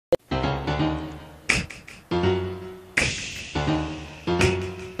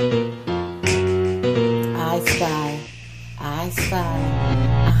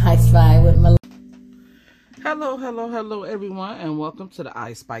I Spy with Melissa. Hello everyone, and welcome to the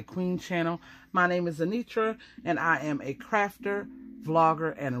I Spy Queen channel. My name is Anitra, and I am a crafter,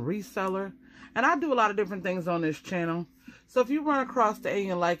 vlogger, and a reseller. And I do a lot of different things on this channel. So if you run across it and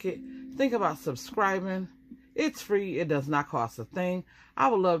you like it, think about subscribing. It's free. It does not cost a thing. I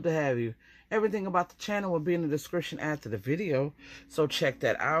would love to have you. Everything about the channel will be in the description after the video, so check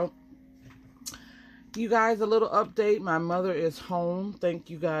that out. You guys, a little update. My mother is home. Thank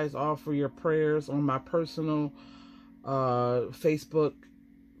you guys all for your prayers on my personal Facebook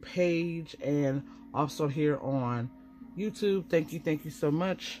page and also here on YouTube. Thank you so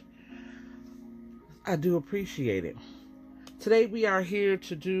much. I do appreciate it. Today we are here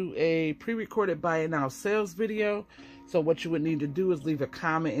to do a pre-recorded buy it now sales video. So what you would need to do is leave a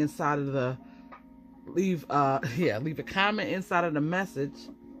comment inside of the leave a comment inside of the message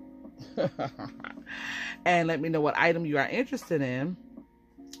and let me know what item you are interested in.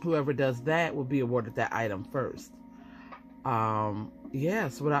 Whoever does that will be awarded that item first. Yeah,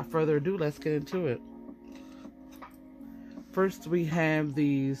 so without further ado, let's get into it. First, we have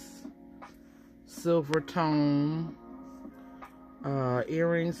these silver tone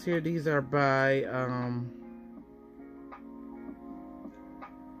earrings here. These are by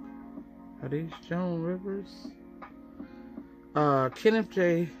are these Joan Rivers? Kenneth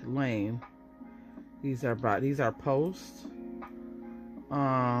J. Lane. These are Post.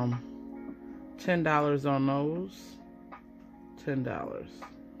 $10 on those. $10.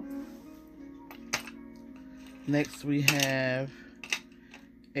 Next we have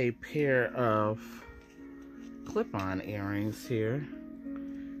a pair of clip-on earrings here.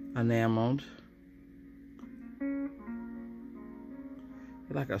 Enameled.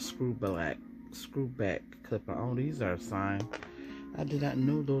 Like a screw back clip-on. Oh, these are signed. I did not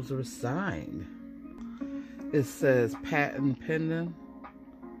know those were signed. It says patent pending.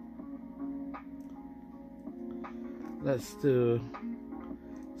 Let's do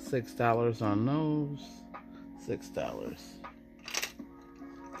 $6 on those. $6.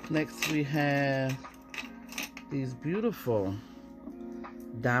 Next we have these beautiful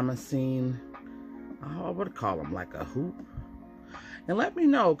damascene, I would call them like a hoop. And let me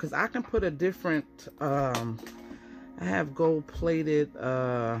know, because I can put a different, I have gold-plated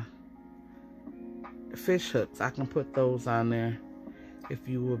fish hooks. I can put those on there if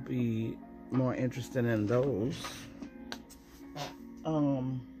you would be more interested in those.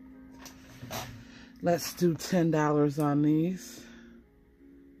 Let's do $10 on these.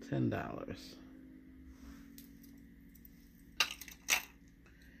 $10.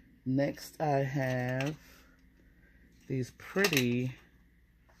 Next I have these pretty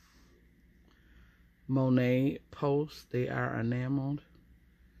Monet Posts. They are enameled.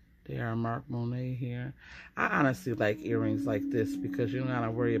 They are marked Monet here. I honestly like earrings like this because you don't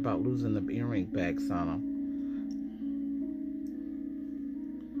gotta worry about losing the earring backs on them.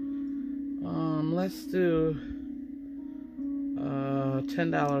 Let's do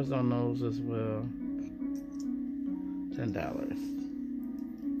 $10 on those as well. $10.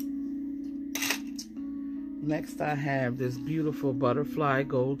 Next I have this beautiful butterfly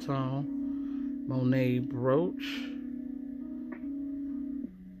gold tone Monet brooch.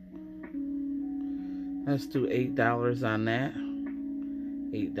 Let's do $8 on that.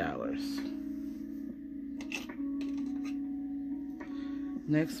 $8.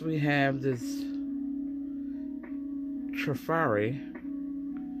 Next we have this Trifari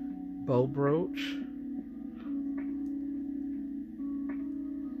bow brooch.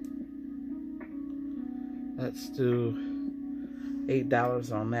 Let's do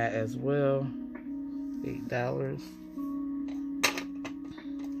 $8 on that as well. $8.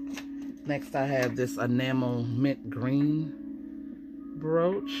 Next I have this enamel mint green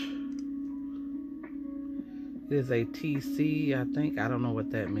brooch. It is a TC, I think. I don't know what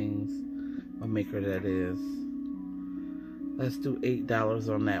that means. What maker that is. Let's do $8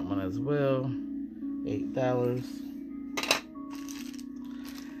 on that one as well. $8.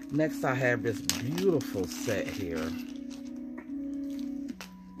 Next I have this beautiful set here.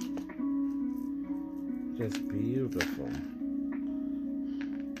 Just beautiful.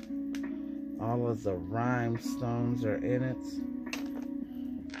 All of the rhinestones are in it.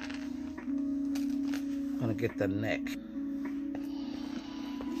 I'm gonna get the neck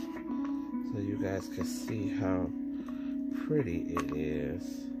so you guys can see how pretty it is.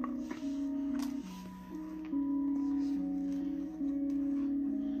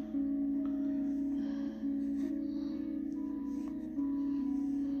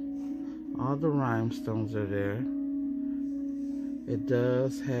 All the rhinestones are there. It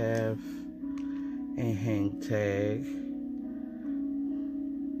does have a hang tag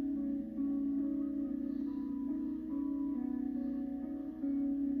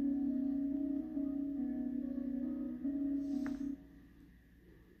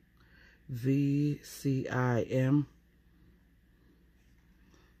VCIM.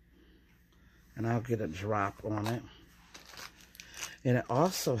 And I'll get a drop on it. And it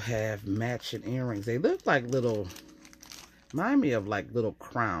also have matching earrings. They look like little, remind me of like little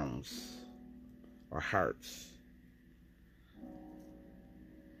crowns or hearts.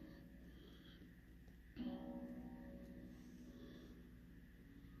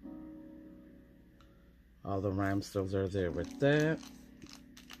 All the rhinestones are there with that.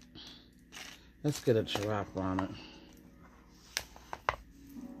 Let's get a drop on it.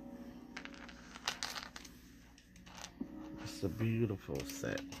 It's a beautiful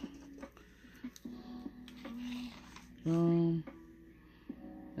set.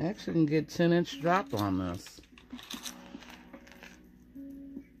 Actually can get 10-inch drop on this.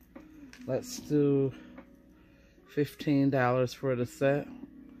 Let's do $15 for the set.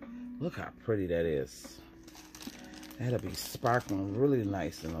 Look how pretty that is. That'll be sparkling really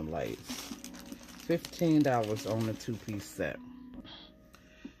nice in the lights. $15 on the 2-piece set.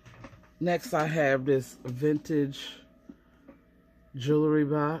 Next I have this vintage jewelry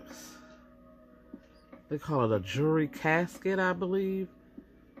box. They call it a jewelry casket, I believe.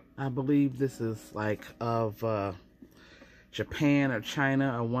 I believe this is like of Japan or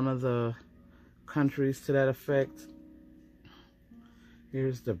China or one of the countries to that effect.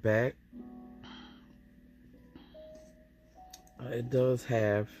 Here's the back. It does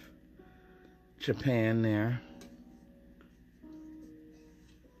have Japan there.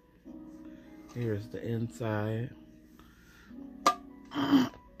 Here's the inside.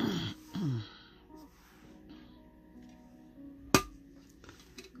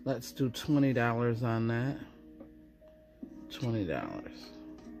 Let's do $20 on that. $20.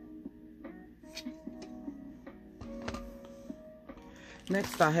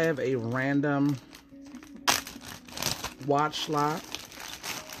 Next, I have a random watch lock.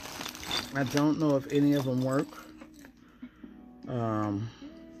 I don't know if any of them work.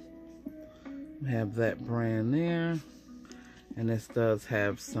 Have that brand there. And this does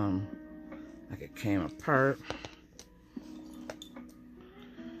have some, like it came apart.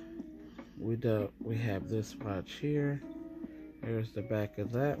 We have this watch here. Here's the back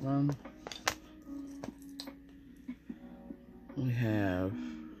of that one. We have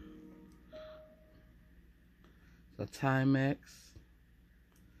the Timex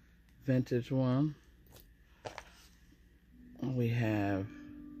vintage one. We have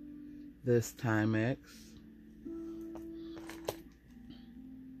this Timex.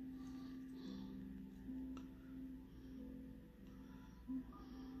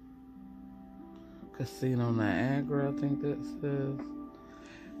 Casino Niagara, I think that says.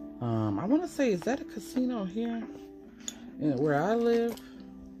 I want to say, is that a casino here? Where I live?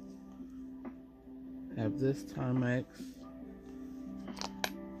 Have this Timex.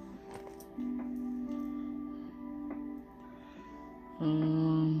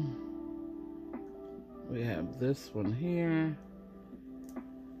 We have this one here.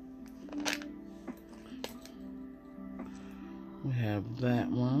 We have that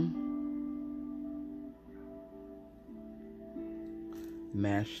one.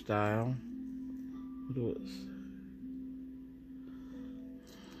 Mash style. What is?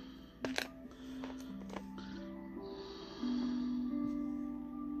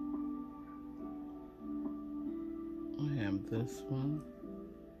 We have this one.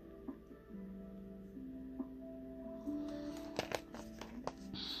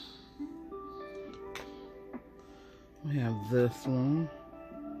 We have this one.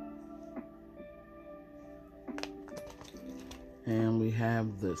 And we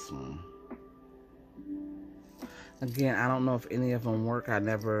have this one. Again, I don't know if any of them work. I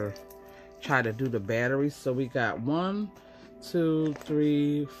never tried to do the batteries. So we got 1, 2,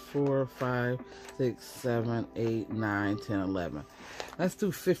 3, 4, 5, 6, 7, 8, 9, 10, 11. Let's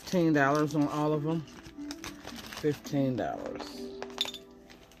do $15 on all of them. $15.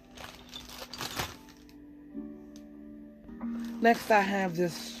 Next, I have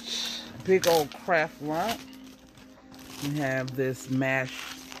this big old craft rock. We have this mesh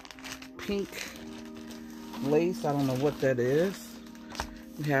pink lace. I don't know what that is.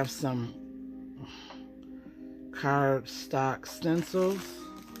 We have some cardstock stencils.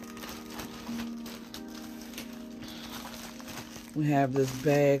 We have this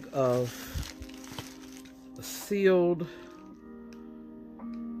bag of sealed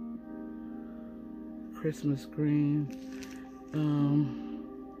Christmas green.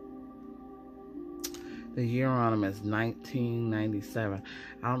 The year on them is 1997.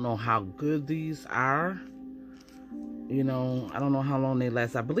 I don't know how good these are. You know, I don't know how long they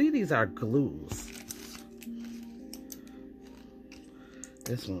last. I believe these are glues.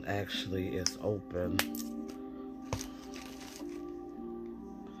 This one actually is open.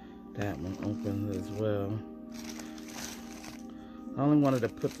 That one opens as well. I only wanted to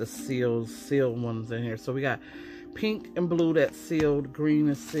put the sealed ones in here. So we got pink and blue that's sealed, green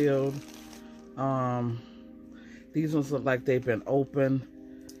is sealed. These ones look like they've been open,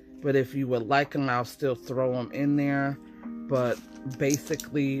 but if you would like them, I'll still throw them in there. But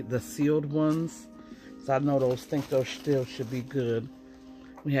basically the sealed ones, so I know those still should be good.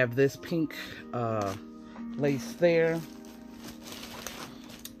 We have this pink lace there.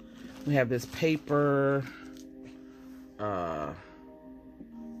 We have this paper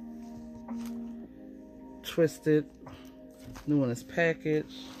twisted, new in this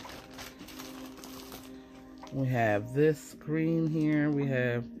package. We have this green here. We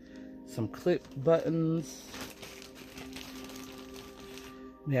have some clip buttons.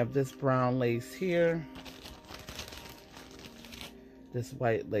 We have this brown lace here. This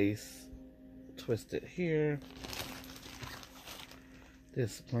white lace twisted here.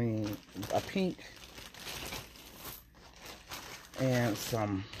 This green, pink. And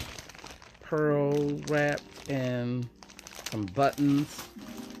some pearl wrapped and some buttons.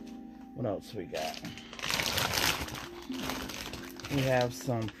 What else we got? We have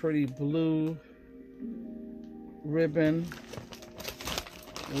some pretty blue ribbon.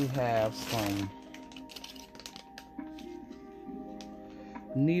 We have some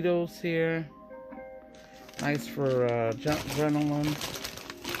needles here. Nice for junk journaling.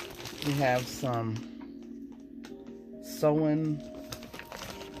 We have some sewing.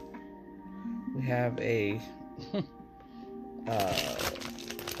 We have a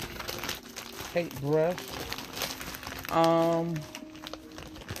paintbrush.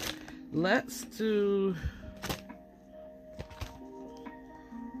 Let's do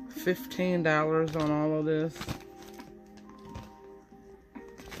 $15 on all of this.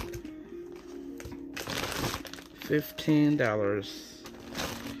 $15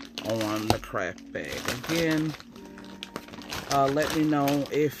 on the craft bag. Again, let me know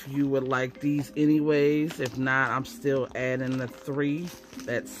if you would like these anyways. If not, I'm still adding the 3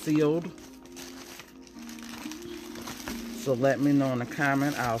 that's sealed. So let me know in the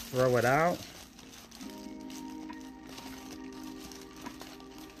comment. I'll throw it out.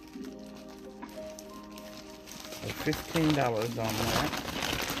 So $15 on that.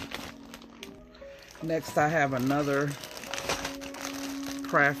 Next, I have another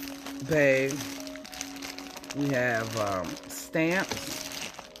craft bag. We have stamps.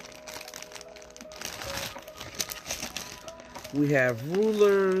 We have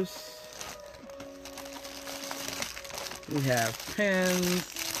rulers. We have pens,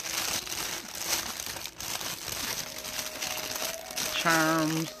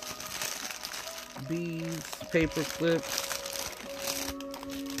 charms, beads, paper clips.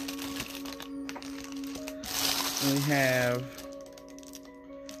 We have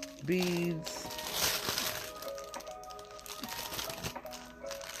beads.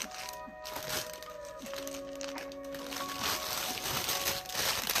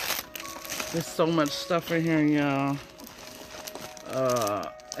 There's so much stuff in here, y'all.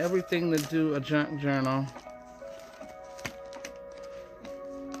 Everything to do a junk journal.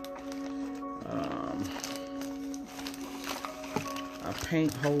 A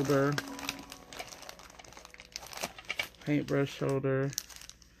paint holder. Paintbrush holder.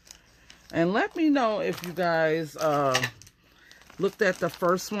 And let me know if you guys looked at the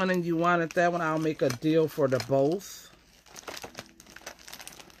first one and you wanted that one. I'll make a deal for the both.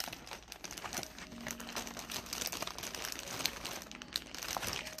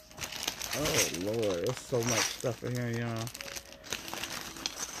 Oh Lord, there's so much stuff in here, y'all.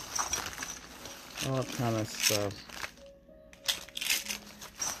 All kind of stuff.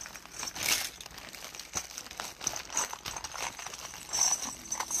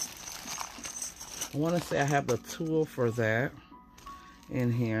 I want to say I have the tool for that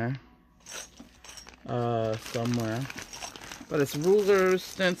in here somewhere. But it's rulers,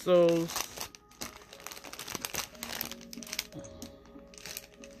 stencils,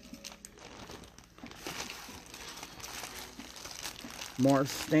 more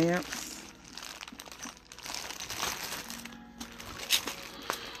stamps,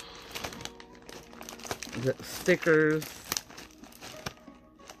 the stickers,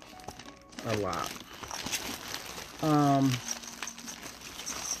 a lot.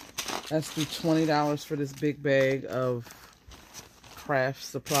 Let's do $20 for this big bag of craft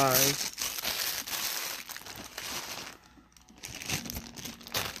supplies.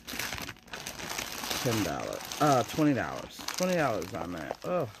 $10. $20. $20 on that.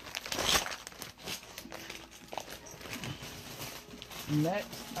 Oh.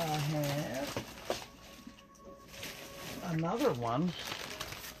 Next, I have another one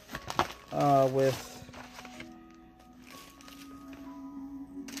with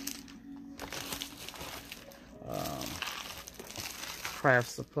craft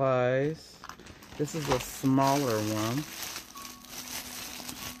supplies. This is a smaller one.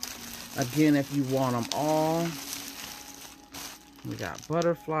 Again, if you want them all, we got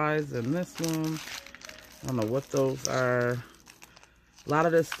butterflies in this one. I don't know what those are. A lot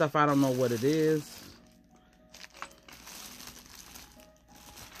of this stuff, I don't know what it is.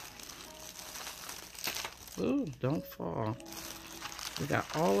 Ooh, don't fall. We got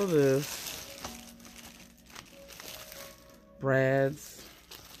all of this. Brads.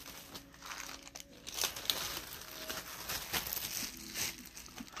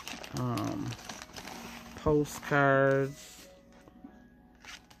 Postcards.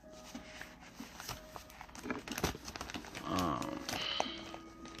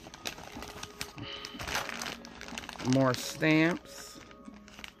 More stamps.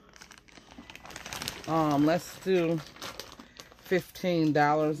 Let's do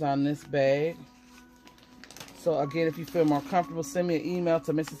 $15 on this bag. So again, if you feel more comfortable, send me an email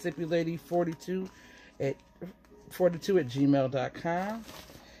to MississippiLady42 at gmail.com.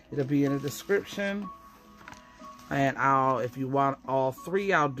 It'll be in the description. And if you want all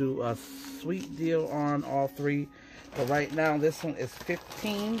three, I'll do a sweet deal on all three. But right now, this one is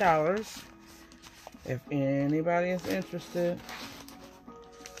 $15. If anybody is interested.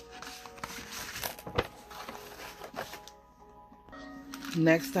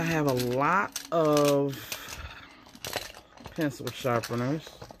 Next, I have a lot of pencil sharpeners.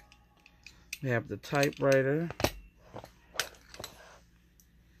 We have the typewriter.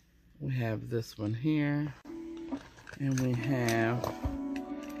 We have this one here. And we have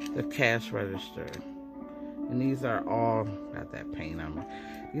the cash register. And these are all, got that paint on me.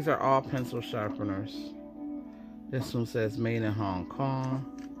 These are all pencil sharpeners. This one says made in Hong Kong.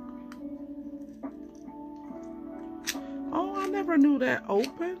 Oh, I never knew that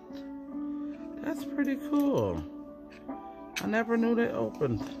opened. That's pretty cool. I never knew that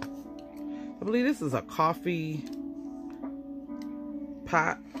opened. I believe this is a coffee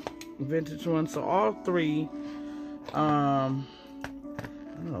pot, vintage one. So all three, I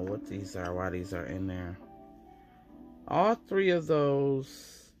don't know what these are, why these are in there. All three of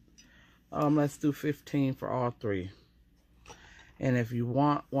those, let's do 15 for all three. And if you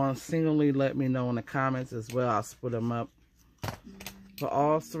want one singly, let me know in the comments as well. I'll split them up. For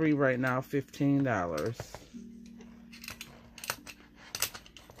all three right now, $15.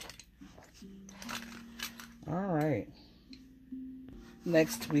 All right.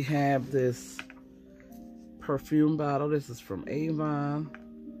 Next, we have this perfume bottle. This is from Avon.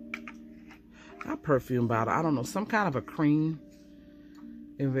 Not perfume bottle. I don't know. Some kind of a cream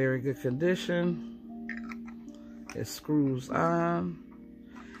in very good condition. It screws on.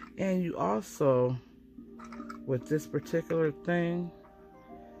 And you also, with this particular thing,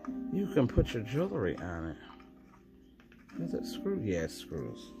 you can put your jewelry on it. Is it screwed? Yeah, it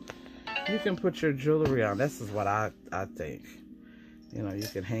screws. You can put your jewelry on. This is what I think. You know, you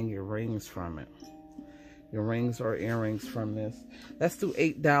can hang your rings from it. Your rings or earrings from this. Let's do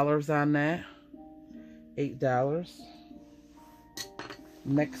 $8 on that. $8.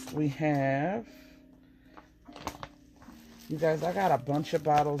 Next we have, you guys, I got a bunch of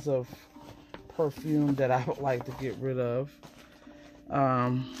bottles of perfume that I would like to get rid of.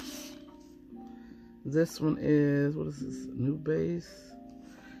 This one is, what is this? New Base.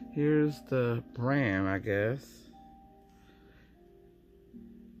 Here's the brand, I guess.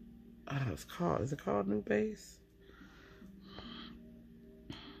 It's called, is it called New Base?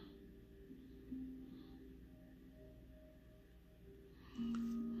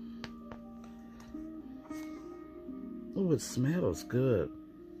 Oh, it smells good.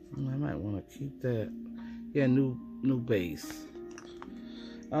 I might want to keep that. Yeah, new Base.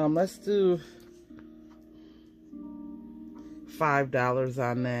 Let's do $5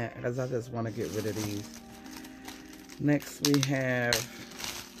 on that, because I just want to get rid of these. Next we have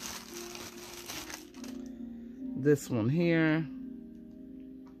this one here.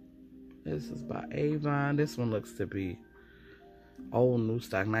 This is by Avon. This one looks to be old new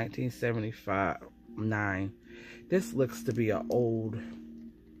stock, 1975-9. This looks to be an old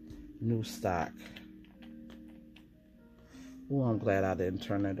new stock. Oh, I'm glad I didn't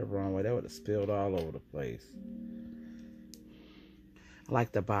turn that the wrong way. That would have spilled all over the place. I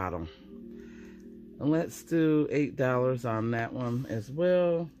like the bottom. And let's do $8 on that one as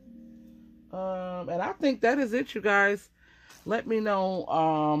well. And I think that is it, you guys. Let me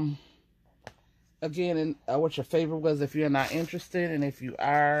know again what your favorite was if you're not interested. And if you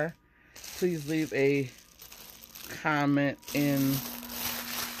are, please leave a comment in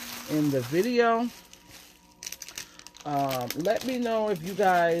the video. Let me know if you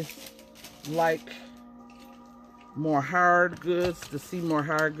guys like more hard goods, to see more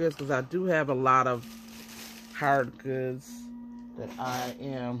hard goods, because I do have a lot of hard goods that I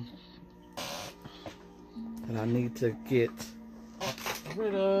need to get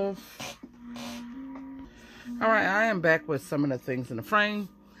rid of. Alright, I am back with some of the things in the frame.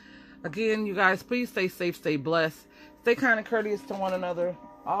 Again, you guys, please stay safe, stay blessed, stay kind and courteous to one another.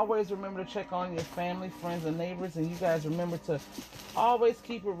 Always remember to check on your family, friends, and neighbors. And you guys remember to always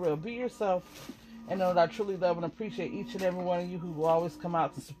keep it real. Be yourself. And know that I truly love and appreciate each and every one of you who will always come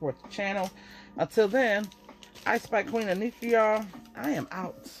out to support the channel. Until then, I Spy Queen Anitra, y'all. I am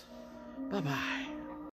out. Bye-bye.